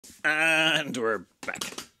And we're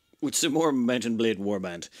back with some more Mountain Blade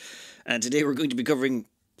Warband. And today we're going to be covering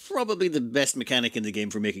probably the best mechanic in the game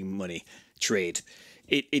for making money, trade.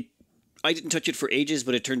 I didn't touch it for ages,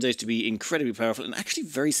 but it turns out to be incredibly powerful and actually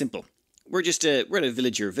very simple. We're at a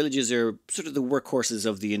village here. Villages are sort of the workhorses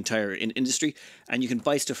of the entire industry, and you can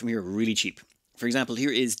buy stuff from here really cheap. For example,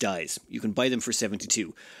 here is dyes. You can buy them for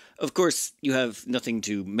 72. Of course, you have nothing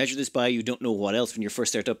to measure this by. You don't know what else when you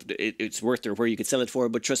first start up it's worth or where you could sell it for.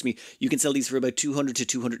 But trust me, you can sell these for about 200 to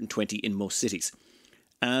 220 in most cities.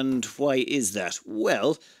 And why is that?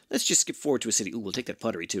 Well, let's just skip forward to a city. Ooh, we'll take that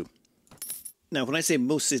pottery too. Now, when I say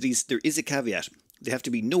most cities, there is a caveat. They have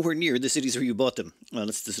to be nowhere near the cities where you bought them. Well,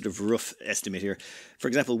 that's the sort of rough estimate here. For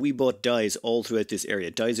example, we bought dyes all throughout this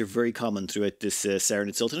area. Dyes are very common throughout this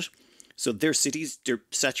Sarranid Sultanate. So their cities, they're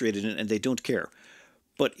saturated in it and they don't care.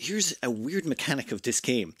 But here's a weird mechanic of this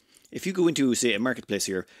game. If you go into, say, a marketplace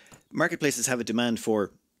here, marketplaces have a demand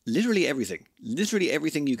for literally everything. Literally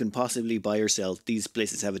everything you can possibly buy or sell, these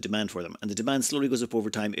places have a demand for them. And the demand slowly goes up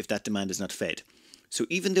over time if that demand is not fed. So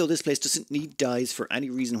even though this place doesn't need dyes for any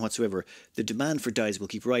reason whatsoever, the demand for dyes will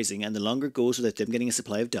keep rising, and the longer it goes without them getting a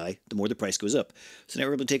supply of dye, the more the price goes up. So now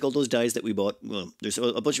we're able to take all those dyes that we bought. Well, there's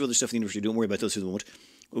a bunch of other stuff in the inventory, don't worry about those for the moment.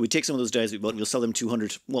 We take some of those dyes we bought and we'll sell them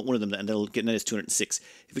 200, one of them, and that'll get us 206.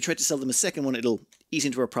 If we try to sell them a second one, it'll eat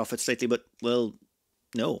into our profit slightly, but, well,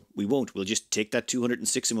 no, we won't. We'll just take that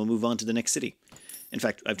 206 and we'll move on to the next city. In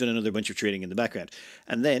fact, I've done another bunch of trading in the background.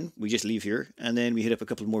 And then we just leave here, and then we hit up a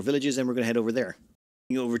couple more villages, and we're going to head over there.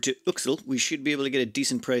 Over to Uxel, we should be able to get a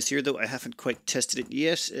decent price here, though I haven't quite tested it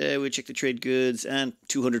yet. We'll check the trade goods, and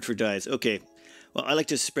 200 for dyes. Okay, well, I like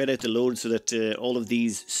to spread out the load so that all of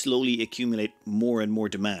these slowly accumulate more and more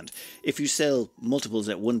demand. If you sell multiples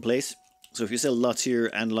at one place, so if you sell lots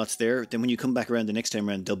here and lots there, then when you come back around the next time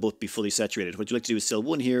around, they'll both be fully saturated. What you like to do is sell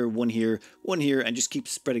one here, one here, one here, and just keep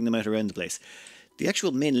spreading them out around the place. The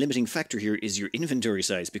actual main limiting factor here is your inventory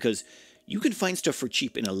size, because you can find stuff for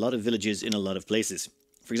cheap in a lot of villages in a lot of places.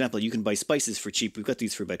 For example, you can buy spices for cheap. We've got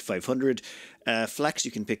these for about 500. Flax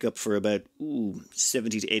you can pick up for about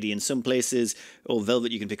 70 to 80 in some places.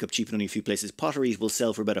 Velvet you can pick up cheap in only a few places. Pottery will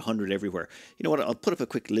sell for about 100 everywhere. You know what? I'll put up a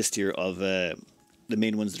quick list here of the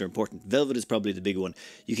main ones that are important. Velvet is probably the big one.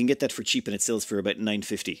 You can get that for cheap and it sells for about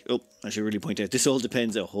 950. Oh, I should really point out, this all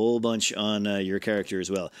depends a whole bunch on your character as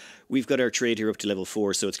well. We've got our trade here up to level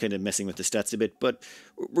 4, so it's kind of messing with the stats a bit, but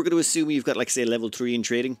we're going to assume you've got, like, say, level 3 in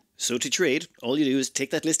trading. So to trade, all you do is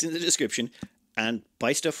take that list in the description and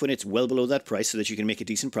buy stuff when it's well below that price so that you can make a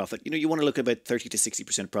decent profit. You know, you want to look at about 30 to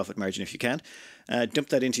 60% profit margin if you can. Dump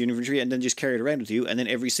that into your inventory and then just carry it around with you. And then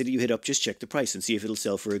every city you hit up, just check the price and see if it'll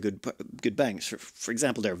sell for a good bang. For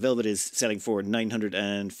example, there, Velvet is selling for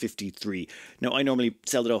 953. Now, I normally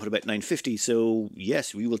sell it off at about 950, so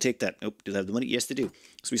yes, we will take that. Oh, do they have the money? Yes, they do.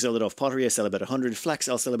 So we sell it off. Pottery, I sell about 100. Flax,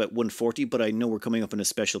 I'll sell about 140, but I know we're coming up in a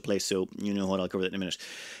special place, so you know what, I'll cover that in a minute.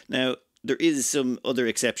 Now, there is some other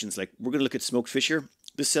exceptions, like we're going to look at smoked fish here.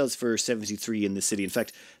 This sells for 73 in the city. In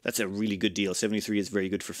fact, that's a really good deal. 73 is very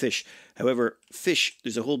good for fish. However, fish,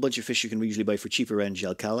 there's a whole bunch of fish you can usually buy for cheap around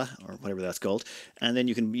Jalcala, or whatever that's called. And then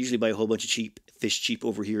you can usually buy a whole bunch of fish cheap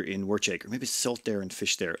over here in Werchegg, or maybe salt there and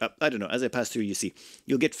fish there. I don't know. As I pass through, you see,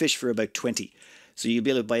 you'll get fish for about 20. So you'll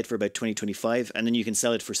be able to buy it for about 20, 25, and then you can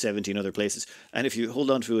sell it for 70 in other places. And if you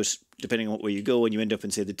hold on to it, depending on what way you go, and you end up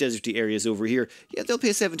in, say, the deserty areas over here, yeah, they'll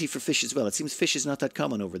pay 70 for fish as well. It seems fish is not that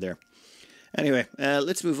common over there. Anyway,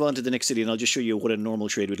 let's move on to the next city, and I'll just show you what a normal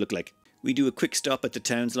trade would look like. We do a quick stop at the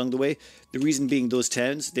towns along the way. The reason being those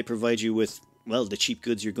towns, they provide you with, well, the cheap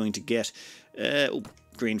goods you're going to get.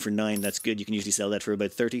 Grain for 9, that's good. You can usually sell that for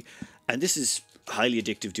about 30. And this is highly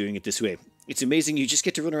addictive doing it this way. It's amazing. You just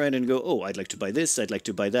get to run around and go, oh, I'd like to buy this, I'd like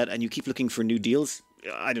to buy that, and you keep looking for new deals.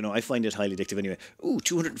 I don't know, I find it highly addictive anyway. Ooh,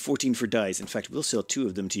 214 for dyes. In fact, we'll sell 2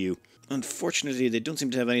 of them to you. Unfortunately, they don't seem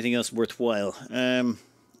to have anything else worthwhile.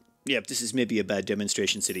 Yeah, this is maybe a bad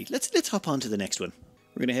demonstration city. Let's hop on to the next one.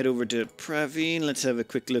 We're going to head over to Praveen. Let's have a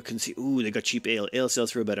quick look and see. Ooh, they got cheap ale. Ale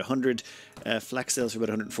sells for about 100. Flax sells for about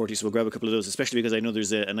 140, so we'll grab a couple of those, especially because I know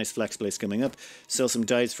there's a nice flax place coming up. Sell some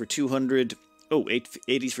dyes for 200. Oh,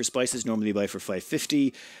 80s for spices, normally buy for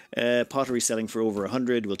 550. Pottery selling for over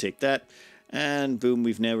 100, we'll take that. And boom,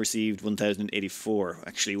 we've now received 1,084.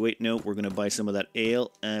 Actually, wait, no, we're going to buy some of that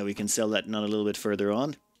ale. We can sell that not a little bit further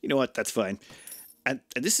on. You know what, that's fine. And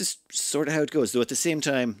this is sort of how it goes, though at the same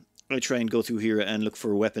time, I try and go through here and look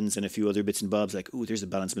for weapons and a few other bits and bobs like, oh, there's a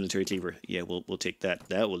balanced military cleaver. Yeah, we'll take that.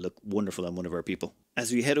 That will look wonderful on one of our people.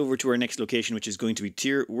 As we head over to our next location, which is going to be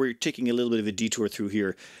Tyr, we're taking a little bit of a detour through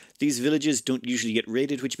here. These villages don't usually get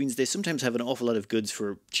raided, which means they sometimes have an awful lot of goods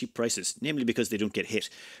for cheap prices, namely because they don't get hit.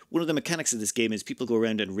 One of the mechanics of this game is people go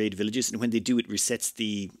around and raid villages, and when they do, it resets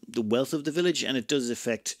the wealth of the village, and it does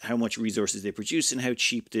affect how much resources they produce and how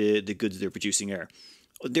cheap the goods they're producing are.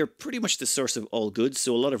 They're pretty much the source of all goods,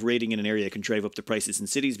 so a lot of raiding in an area can drive up the prices in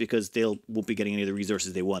cities because won't be getting any of the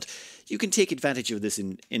resources they want. You can take advantage of this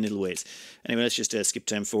in little ways. Anyway, let's just skip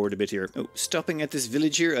time forward a bit here. Oh, stopping at this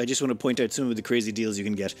village here, I just want to point out some of the crazy deals you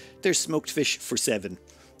can get. There's smoked fish for 7.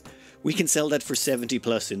 We can sell that for 70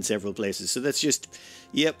 plus in several places, so that's just,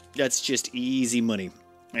 yep, that's just easy money.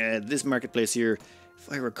 This marketplace here,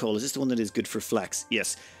 if I recall, is this the one that is good for flax?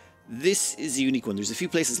 Yes. This is a unique one. There's a few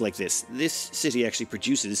places like this. This city actually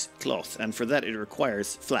produces cloth, and for that it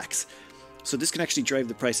requires flax. So this can actually drive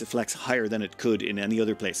the price of flax higher than it could in any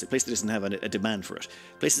other place. A place that doesn't have a demand for it.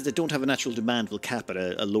 Places that don't have a natural demand will cap at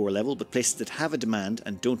a lower level, but places that have a demand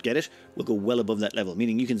and don't get it will go well above that level,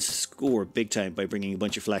 meaning you can score big time by bringing a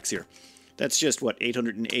bunch of flax here. That's just, what,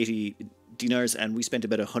 880 dinars, and we spent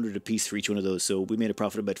about 100 apiece for each one of those, so we made a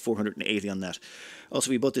profit of about 480 on that. Also,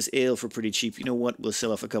 we bought this ale for pretty cheap. You know what? We'll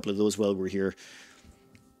sell off a couple of those while we're here.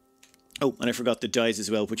 Oh, and I forgot the dyes as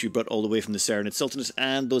well, which we brought all the way from the Saranid Sultanate,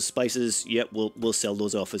 and those spices, yeah, we'll sell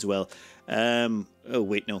those off as well. Oh,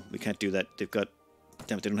 wait, no, we can't do that. They've got...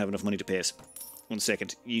 Damn it, they don't have enough money to pay us. 1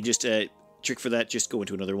 second. You just... trick for that, just go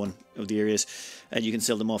into another one of the areas and you can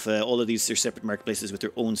sell them off. All of these are separate marketplaces with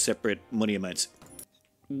their own separate money amounts.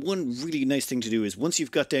 One really nice thing to do is once you've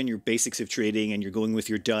got down your basics of trading and you're going with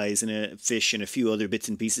your dyes and a fish and a few other bits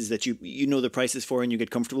and pieces that you know the prices for and you get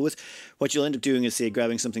comfortable with, what you'll end up doing is, say,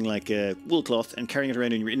 grabbing something like wool cloth and carrying it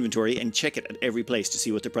around in your inventory and check it at every place to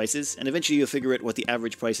see what the price is, and eventually you'll figure out what the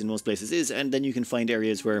average price in most places is, and then you can find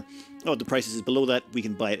areas where, oh, the price is below that, we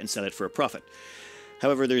can buy it and sell it for a profit.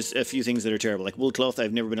 However, there's a few things that are terrible. Like wool cloth,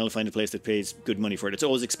 I've never been able to find a place that pays good money for it. It's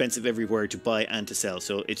always expensive everywhere to buy and to sell,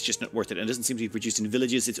 so it's just not worth it. And it doesn't seem to be produced in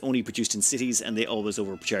villages, it's only produced in cities, and they always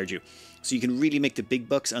overcharge you. So you can really make the big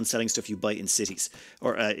bucks on selling stuff you buy in cities,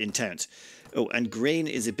 or in towns. Oh, and grain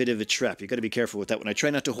is a bit of a trap. You've got to be careful with that one. I try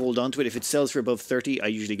not to hold on to it. If it sells for above 30, I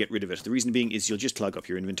usually get rid of it. The reason being is you'll just clog up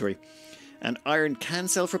your inventory. And iron can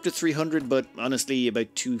sell for up to 300, but honestly,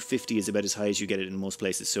 about 250 is about as high as you get it in most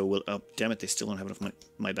places. So, well, oh, damn it, they still don't have enough money.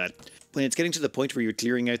 My bad. When it's getting to the point where you're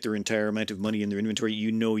clearing out their entire amount of money in their inventory,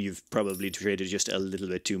 you know you've probably traded just a little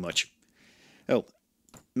bit too much. Oh,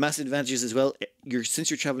 massive advantages as well. Since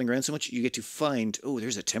you're traveling around so much, you get to find... Oh,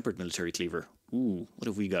 there's a tempered military cleaver. Ooh, what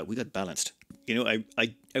have we got? We got balanced. You know,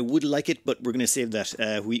 I would like it, but we're going to save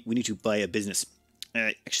that. We need to buy a business.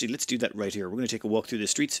 Actually, let's do that right here. We're going to take a walk through the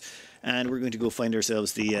streets and we're going to go find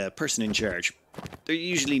ourselves the person in charge. They're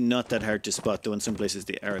usually not that hard to spot, though in some places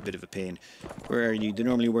they are a bit of a pain. Where are you? They're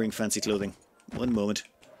normally wearing fancy clothing. One moment.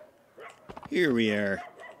 Here we are.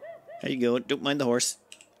 How you going? Don't mind the horse.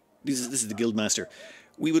 This is the guildmaster.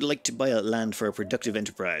 We would like to buy a land for a productive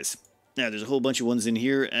enterprise. Now, there's a whole bunch of ones in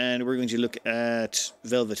here, and we're going to look at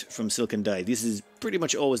velvet from silk and dye. This is pretty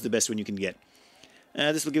much always the best one you can get.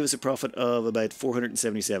 This will give us a profit of about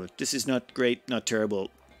 477. This is not great, not terrible,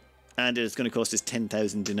 and it's going to cost us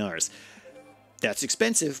 10,000 dinars. That's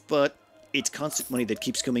expensive, but it's constant money that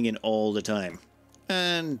keeps coming in all the time.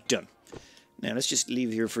 And done. Now let's just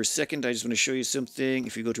leave here for a second. I just want to show you something.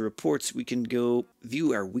 If you go to reports, we can go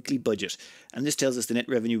view our weekly budget. And this tells us the net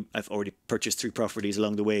revenue. I've already purchased 3 properties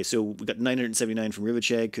along the way. So we got 979 from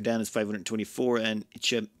Rivichag, Kudan is 524, and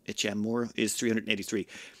Ichamor is 383.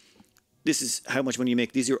 This is how much money you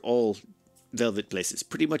make. These are all velvet places.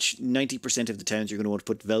 Pretty much 90% of the towns you're going to want to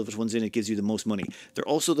put velvet ones in. It gives you the most money. They're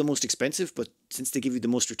also the most expensive, but since they give you the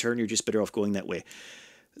most return, you're just better off going that way.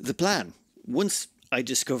 The plan. Once I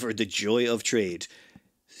discovered the joy of trade,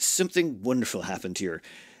 something wonderful happened here.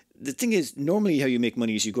 The thing is, normally how you make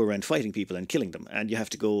money is you go around fighting people and killing them, and you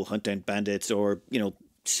have to go hunt down bandits or, you know,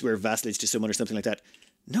 swear vassalage to someone or something like that.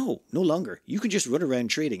 No, no longer. You can just run around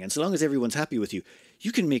trading, and so long as everyone's happy with you,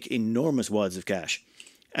 you can make enormous wads of cash.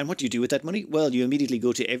 And what do you do with that money? Well, you immediately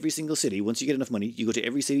go to every single city. Once you get enough money, you go to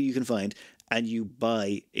every city you can find, and you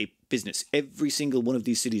buy a business. Every single one of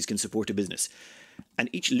these cities can support a business. And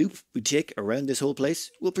each loop we take around this whole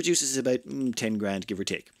place will produce us about 10 grand, give or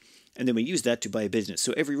take. And then we use that to buy a business.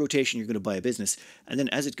 So every rotation you're going to buy a business. And then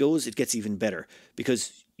as it goes, it gets even better.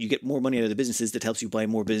 Because you get more money out of the businesses that helps you buy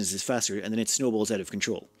more businesses faster. And then it snowballs out of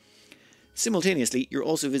control. Simultaneously, you're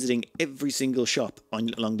also visiting every single shop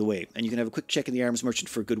along the way. And you can have a quick check in the arms merchant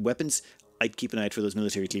for good weapons. I'd keep an eye out for those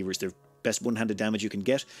military cleavers. They're best one-handed damage you can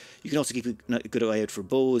get. You can also keep a good eye out for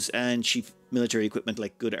bows and cheap military equipment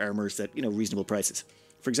like good armors at, reasonable prices.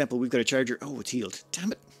 For example, we've got a charger. Oh, it's healed.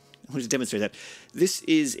 Damn it. I want to demonstrate that. This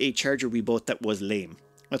is a charger we bought that was lame.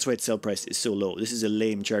 That's why its sell price is so low. This is a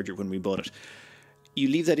lame charger when we bought it. You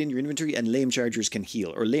leave that in your inventory and lame chargers can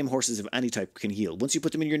heal, or lame horses of any type can heal. Once you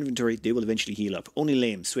put them in your inventory, they will eventually heal up. Only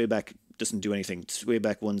lame, swayback doesn't do anything.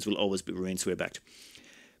 Swayback ones will always remain swaybacked.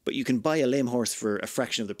 But you can buy a lame horse for a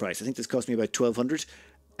fraction of the price. I think this cost me about 1,200.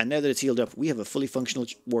 And now that it's healed up, we have a fully functional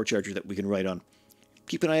war charger that we can ride on.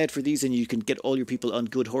 Keep an eye out for these and you can get all your people on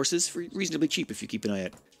good horses for reasonably cheap if you keep an eye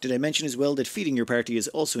out. Did I mention as well that feeding your party is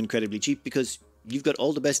also incredibly cheap because you've got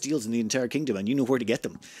all the best deals in the entire kingdom and you know where to get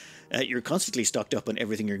them. You're constantly stocked up on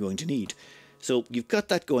everything you're going to need. So you've got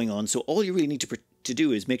that going on, so all you really need to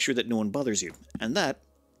do is make sure that no one bothers you. And that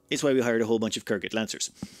is why we hired a whole bunch of Kurgat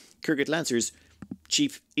Lancers. Kurgat Lancers,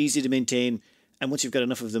 cheap, easy to maintain, and once you've got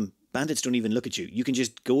enough of them, bandits don't even look at you. You can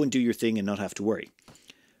just go and do your thing and not have to worry.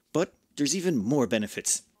 But there's even more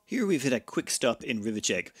benefits. Here we've hit a quick stop in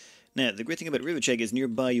Rivacheg. Now, the great thing about Rivacheg is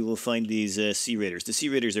nearby you will find these Sea Raiders. The Sea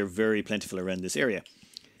Raiders are very plentiful around this area.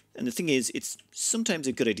 And the thing is, it's sometimes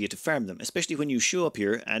a good idea to farm them, especially when you show up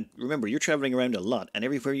here, and remember, you're travelling around a lot, and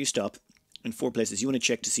everywhere you stop, in 4 places, you want to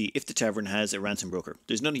check to see if the tavern has a ransom broker.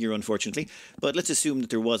 There's none here, unfortunately, but let's assume that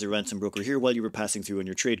there was a ransom broker here while you were passing through in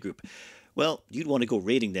your trade group. Well, you'd want to go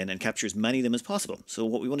raiding then and capture as many of them as possible. So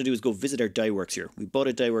what we want to do is go visit our dye works here. We bought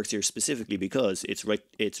a dye works here specifically because it's right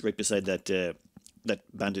beside that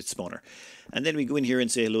bandit spawner. And then we go in here and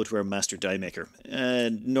say hello to our master dye maker.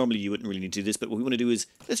 Normally you wouldn't really need to do this, but what we want to do is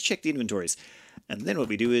let's check the inventories. And then what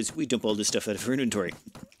we do is we dump all this stuff out of our inventory.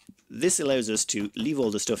 This allows us to leave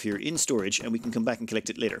all the stuff here in storage and we can come back and collect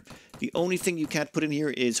it later. The only thing you can't put in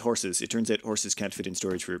here is horses. It turns out horses can't fit in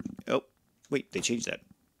storage for... Oh, wait, they changed that.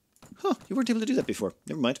 Huh, you weren't able to do that before.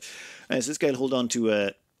 Never mind. So this guy will hold on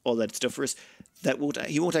to all that stuff for us.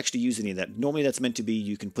 He won't actually use any of that. Normally that's meant to be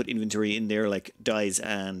you can put inventory in there like dyes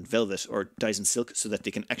and velvet or dyes and silk so that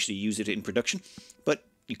they can actually use it in production. But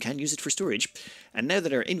you can use it for storage. And now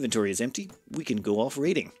that our inventory is empty, we can go off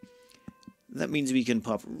raiding. That means we can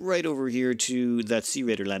pop right over here to that Sea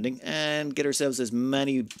Raider landing and get ourselves as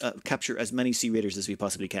many, capture as many Sea Raiders as we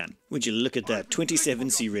possibly can. Would you look at that, 27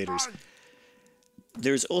 Sea Raiders.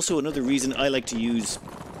 There's also another reason I like to use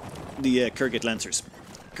the Kurgat Lancers.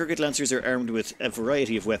 Kurgat Lancers are armed with a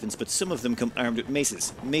variety of weapons, but some of them come armed with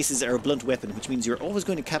maces. Maces are a blunt weapon, which means you're always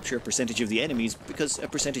going to capture a percentage of the enemies because a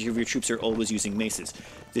percentage of your troops are always using maces.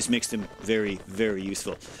 This makes them very, very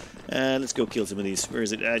useful. Let's go kill some of these. Where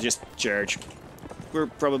is it? Just charge. We're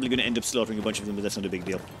probably going to end up slaughtering a bunch of them, but that's not a big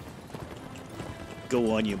deal.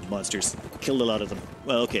 Go on, you monsters. Killed a lot of them.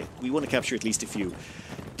 Well, okay, we want to capture at least a few.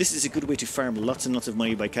 This is a good way to farm lots and lots of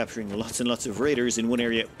money by capturing lots and lots of raiders in one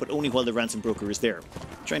area, but only while the ransom broker is there.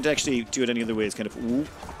 Trying to actually do it any other way is kind of... Ooh.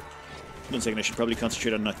 1 second, I should probably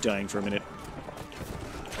concentrate on not dying for a minute.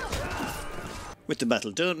 With the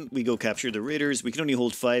battle done, we go capture the raiders. We can only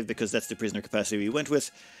hold 5 because that's the prisoner capacity we went with.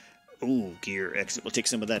 Ooh, gear, excellent. We'll take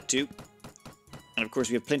some of that too. And of course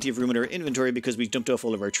we have plenty of room in our inventory because we've dumped off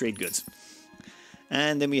all of our trade goods.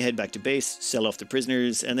 And then we head back to base, sell off the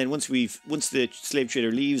prisoners, and then once the slave trader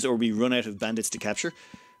leaves or we run out of bandits to capture,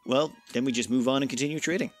 well, then we just move on and continue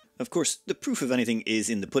trading. Of course, the proof of anything is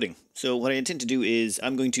in the pudding. So what I intend to do is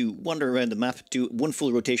I'm going to wander around the map, do 1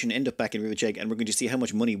 full rotation, end up back in Rivacheg, and we're going to see how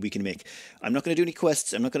much money we can make. I'm not going to do any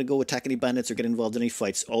quests, I'm not going to go attack any bandits or get involved in any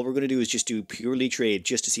fights. All we're going to do is just do purely trade,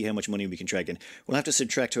 just to see how much money we can drag in. We'll have to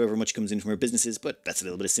subtract however much comes in from our businesses, but that's a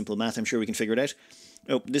little bit of simple math, I'm sure we can figure it out.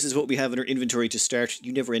 Oh, this is what we have in our inventory to start.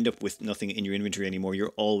 You never end up with nothing in your inventory anymore.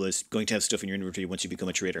 You're always going to have stuff in your inventory once you become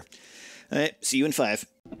a trader. See you in 5.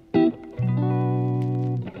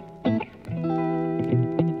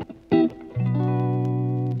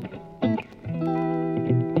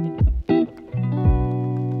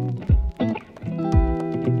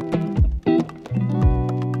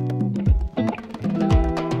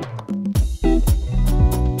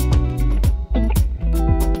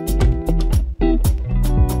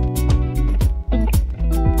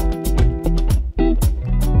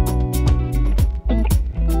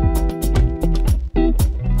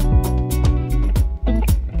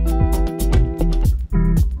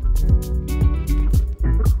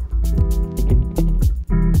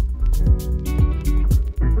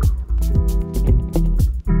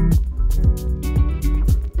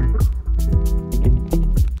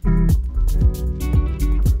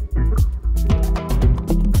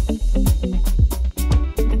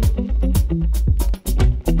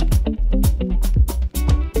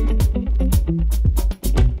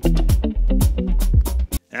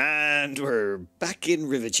 in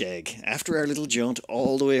Rivacheg, after our little jaunt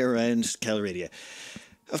all the way around Calradia.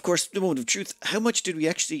 Of course, the moment of truth, how much did we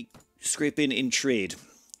actually scrape in trade?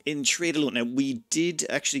 In trade alone, now we did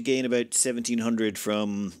actually gain about 1,700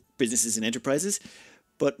 from businesses and enterprises,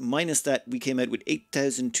 but minus that, we came out with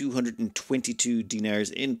 8,222 dinars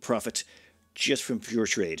in profit just from pure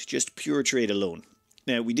trade alone.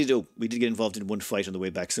 Now, we did get involved in one fight on the way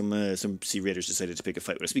back. Some sea raiders decided to pick a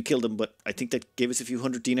fight with us. We killed them, but I think that gave us a few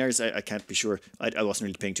hundred dinars. I can't be sure. I wasn't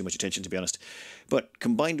really paying too much attention, to be honest. But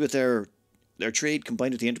combined with our trade,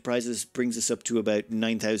 combined with the enterprises, brings us up to about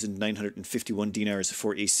 9,951 dinars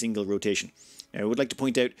for a single rotation. Now, I would like to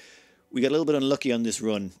point out, we got a little bit unlucky on this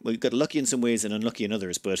run. We got lucky in some ways and unlucky in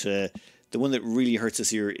others, but the one that really hurts us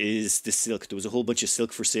here is the silk. There was a whole bunch of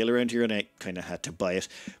silk for sale around here, and I kind of had to buy it.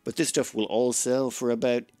 But this stuff will all sell for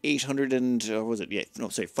about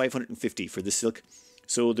 550 for the silk.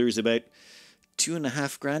 So there's about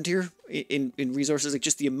 2.5 grand here in resources. Like,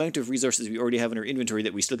 just the amount of resources we already have in our inventory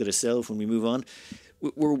that we still got to sell when we move on.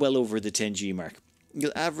 We're well over the 10G mark.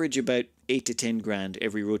 You'll average about 8 to 10 grand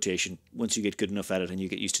every rotation once you get good enough at it and you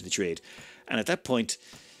get used to the trade. And at that point,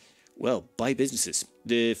 well, buy businesses.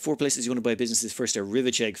 The 4 places you want to buy businesses first are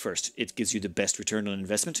Rivacheg first. It gives you the best return on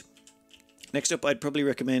investment. Next up, I'd probably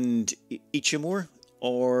recommend Ichamore,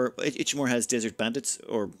 or Ichamore has desert bandits,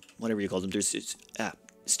 or whatever you call them.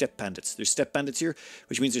 Steppe bandits. There's steppe bandits here,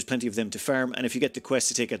 which means there's plenty of them to farm. And if you get the quest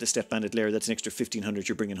to take out the steppe bandit lair, that's an extra 1,500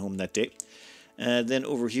 you're bringing home that day. Then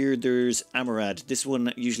over here, there's Amorad. This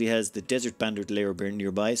one usually has the desert bandit lair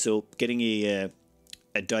nearby, so getting a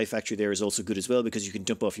dye factory there is also good as well, because you can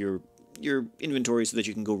dump off your inventory so that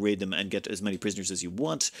you can go raid them and get as many prisoners as you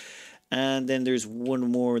want. And then there's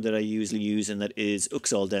one more that I usually use, and that is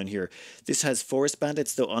Uxal down here. This has forest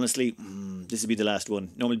bandits, though honestly, this would be the last one.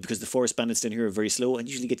 Normally, because the forest bandits down here are very slow and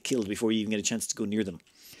usually get killed before you even get a chance to go near them.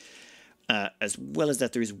 As well as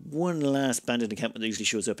that, there is one last bandit encampment that usually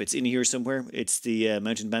shows up. It's in here somewhere. It's the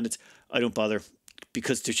mountain bandits. I don't bother,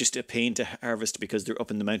 because they're just a pain to harvest, because they're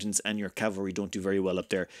up in the mountains and your cavalry don't do very well up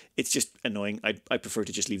there. It's just annoying. I prefer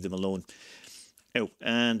to just leave them alone. Oh,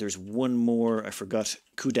 and there's one more. I forgot.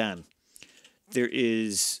 Kudan. There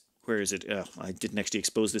is... Where is it? I didn't actually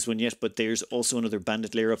expose this one yet, but there's also another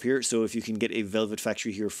bandit lair up here. So if you can get a velvet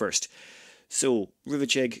factory here first. So,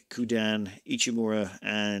 Rivacheg, Kudan, Ichimura,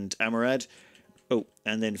 and Amorad. Oh,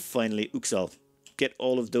 and then finally Uxal. Get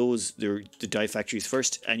all of those, the dye factories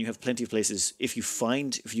first, and you have plenty of places. If you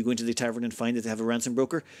go into the tavern and find that they have a ransom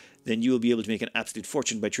broker, then you will be able to make an absolute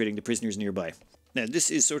fortune by trading the prisoners nearby. Now,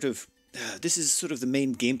 this is sort of the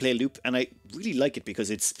main gameplay loop, and I really like it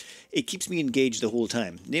because it keeps me engaged the whole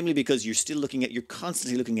time. Namely because you're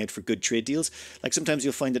constantly looking out for good trade deals. Like, sometimes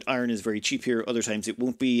you'll find that iron is very cheap here, other times it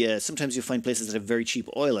won't be. Sometimes you'll find places that have very cheap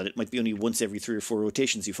oil, and it might be only once every 3 or 4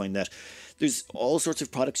 rotations you find that. There's all sorts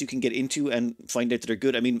of products you can get into and find out that are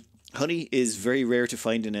good. I mean, honey is very rare to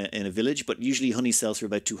find in a village, but usually honey sells for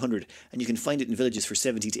about 200, and you can find it in villages for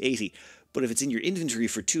 70 to 80. But if it's in your inventory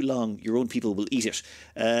for too long, your own people will eat it.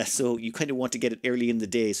 So you kind of want to get it early in the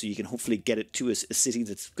day so you can hopefully get it to a city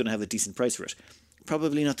that's going to have a decent price for it.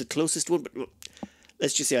 Probably not the closest one, but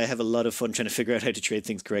let's just say I have a lot of fun trying to figure out how to trade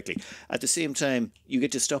things correctly. At the same time, you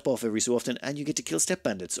get to stop off every so often and you get to kill steppe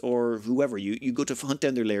bandits or whoever. You go to hunt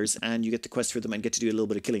down their lairs and you get the quest for them and get to do a little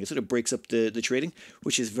bit of killing. It sort of breaks up the trading,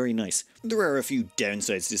 which is very nice. There are a few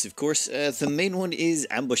downsides to this, of course. The main one is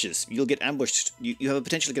ambushes. You'll get ambushed. You have a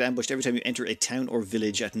potential to get ambushed every time you enter a town or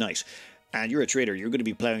village at night. And you're a trader, you're going to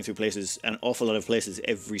be ploughing through places, an awful lot of places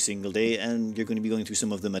every single day, and you're going to be going through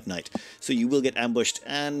some of them at night. So you will get ambushed,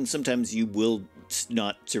 and sometimes you will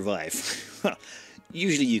not survive.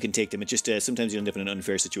 Usually you can take them, it's just sometimes you end up in an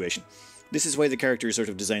unfair situation. This is why the character is sort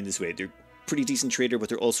of designed this way. They're a pretty decent trader, but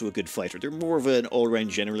they're also a good fighter. They're more of an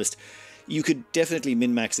all-round generalist. You could definitely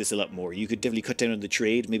min-max this a lot more. You could definitely cut down on the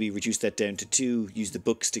trade, maybe reduce that down to 2, use the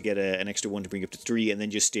books to get an extra 1 to bring up to 3, and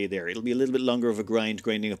then just stay there. It'll be a little bit longer of a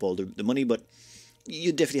grinding up all the money, but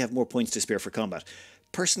you definitely have more points to spare for combat.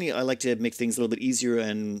 Personally, I like to make things a little bit easier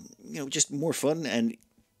and, just more fun, and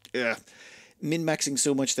min-maxing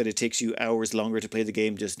so much that it takes you hours longer to play the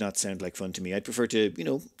game does not sound like fun to me. I'd prefer to,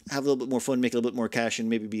 have a little bit more fun, make a little bit more cash, and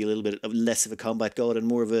maybe be a little bit less of a combat god and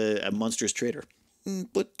more of a monstrous trader.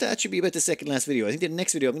 But that should be about the second last video. I think the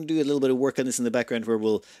next video I'm going to do a little bit of work on this in the background where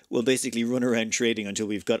we'll basically run around trading until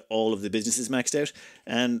we've got all of the businesses maxed out.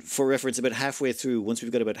 And for reference, about halfway through, once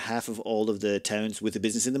we've got about half of all of the towns with the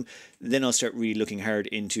business in them, then I'll start really looking hard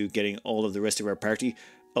into getting all of the rest of our party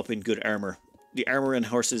up in good armour. The armour and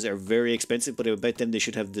horses are very expensive, but about them they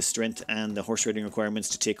should have the strength and the horse riding requirements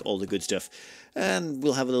to take all the good stuff. And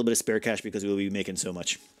we'll have a little bit of spare cash because we'll be making so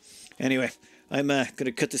much. Anyway, I'm going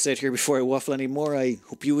to cut this out here before I waffle anymore. I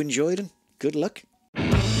hope you enjoyed, and good luck.